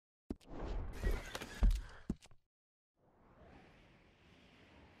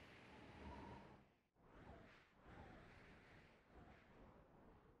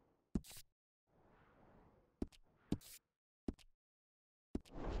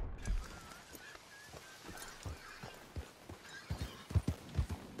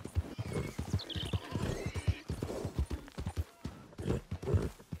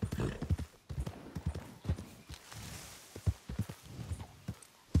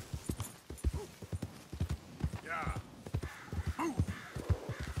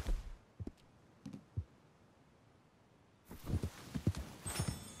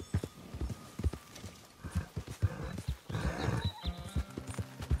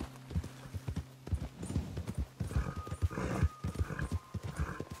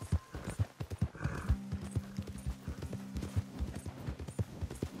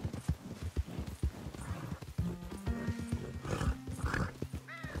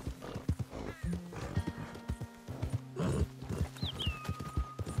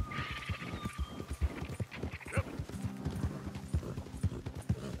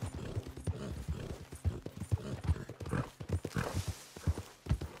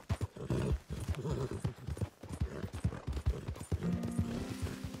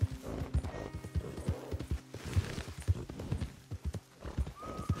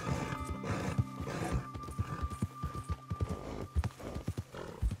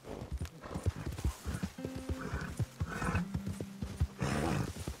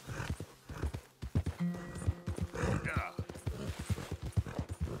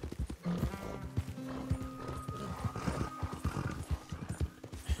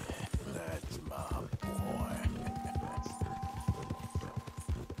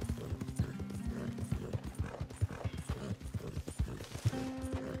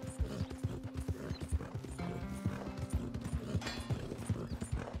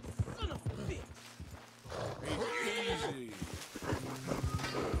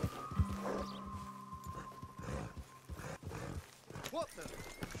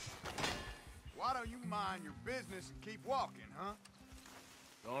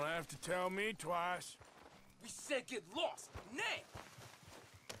Don't have to tell me twice. We said get lost, now!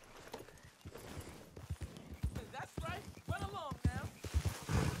 That's right. Run along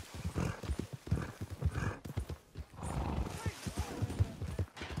now.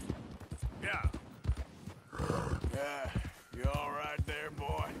 Yeah. Yeah, you all right there,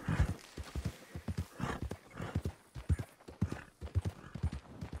 boy?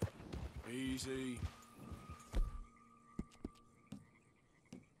 Easy.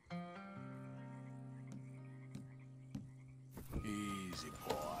 Easy,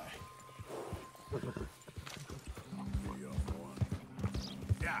 boy. Here you are, boy.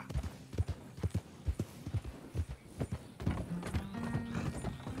 Yeah.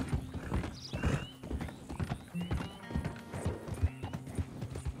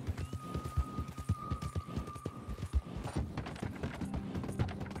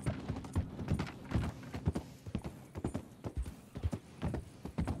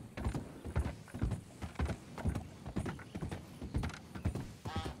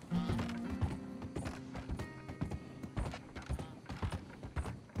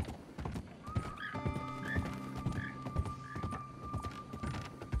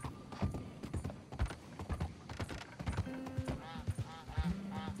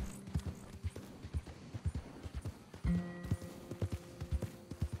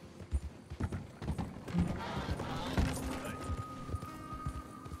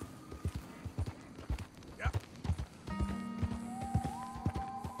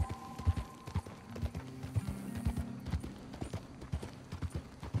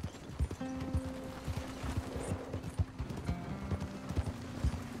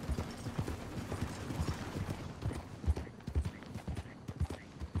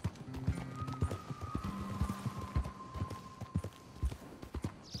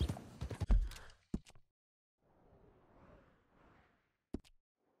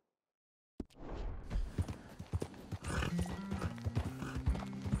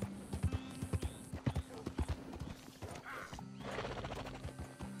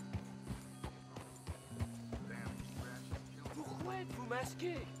 Pourquoi êtes-vous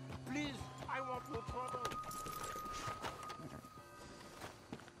masqué? Please, I want no trouble.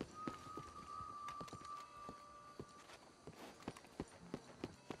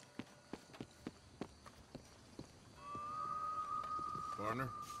 Partner?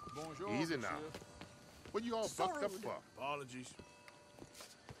 Bonjour, Easy now. monsieur. What you all bucked up Sorry. for? Apologies.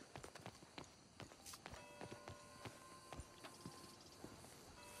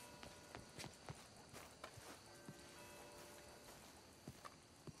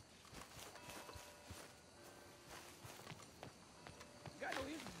 Got no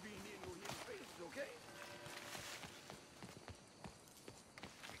interest being near no hidden faces, okay?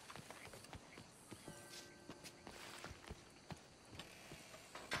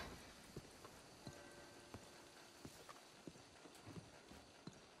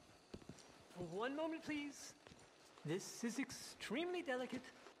 One moment, please. This is extremely delicate.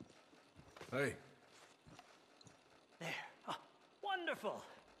 Hey, There. Ah, wonderful.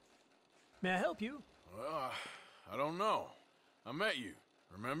 May I help you? well, I don't know. I met you,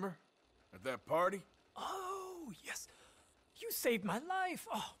 remember? At that party? Oh, yes. You saved my life.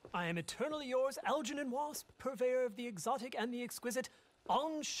 Oh, I am eternally yours, Algernon Wasp, purveyor of the exotic and the exquisite.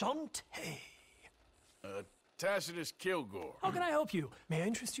 Enchanté. Tacitus Kilgore. How can I help you? May I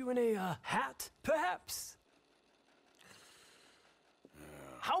interest you in a hat, perhaps?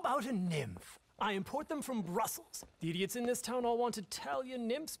 How about a nymph? I import them from Brussels. The idiots in this town all want Italian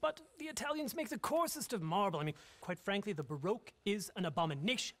nymphs, but the Italians make the coarsest of marble. I mean, quite frankly, the Baroque is an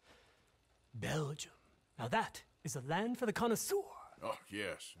abomination. Belgium. Now that is a land for the connoisseur. Oh,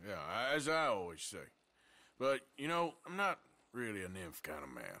 yes, yeah, as I always say. But, you know, I'm not really a nymph kind of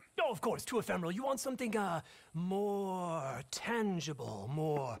man. Oh, of course, too ephemeral. You want something, more tangible,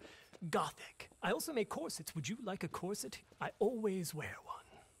 more gothic. I also make corsets. Would you like a corset? I always wear one.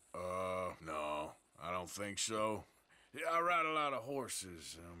 No, I don't think so. Yeah, I ride a lot of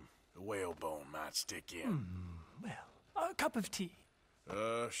horses. The whalebone might stick in. Well, a cup of tea.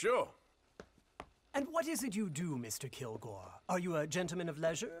 Sure. And what is it you do, Mr. Kilgore? Are you a gentleman of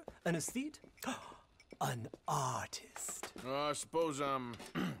leisure? An aesthete? An artist? I suppose I'm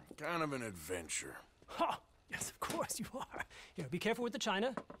kind of an adventurer. Ha! Yes, of course you are. Here, be careful with the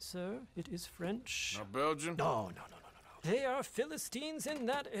china. Sir, it is French. Not Belgian? No. They are Philistines in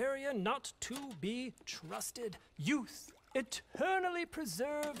that area, not to be trusted. Youth, eternally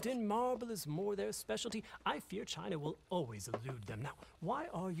preserved in marble, is more their specialty. I fear China will always elude them. Now, why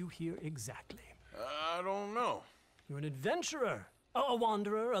are you here exactly? I don't know. You're an adventurer, a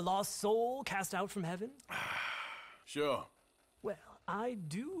wanderer, a lost soul cast out from heaven? Sure. Well, I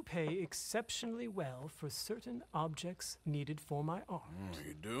do pay exceptionally well for certain objects needed for my art.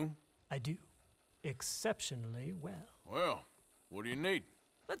 You do? I do. Exceptionally well. Well, what do you need?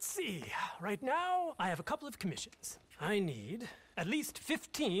 Let's see. Right now, I have a couple of commissions. I need at least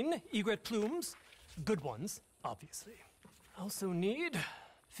 15 egret plumes. Good ones, obviously. I also need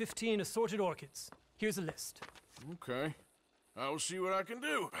 15 assorted orchids. Here's a list. Okay. I will see what I can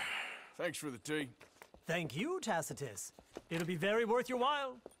do. Thanks for the tea. Thank you, Tacitus. It'll be very worth your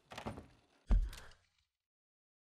while.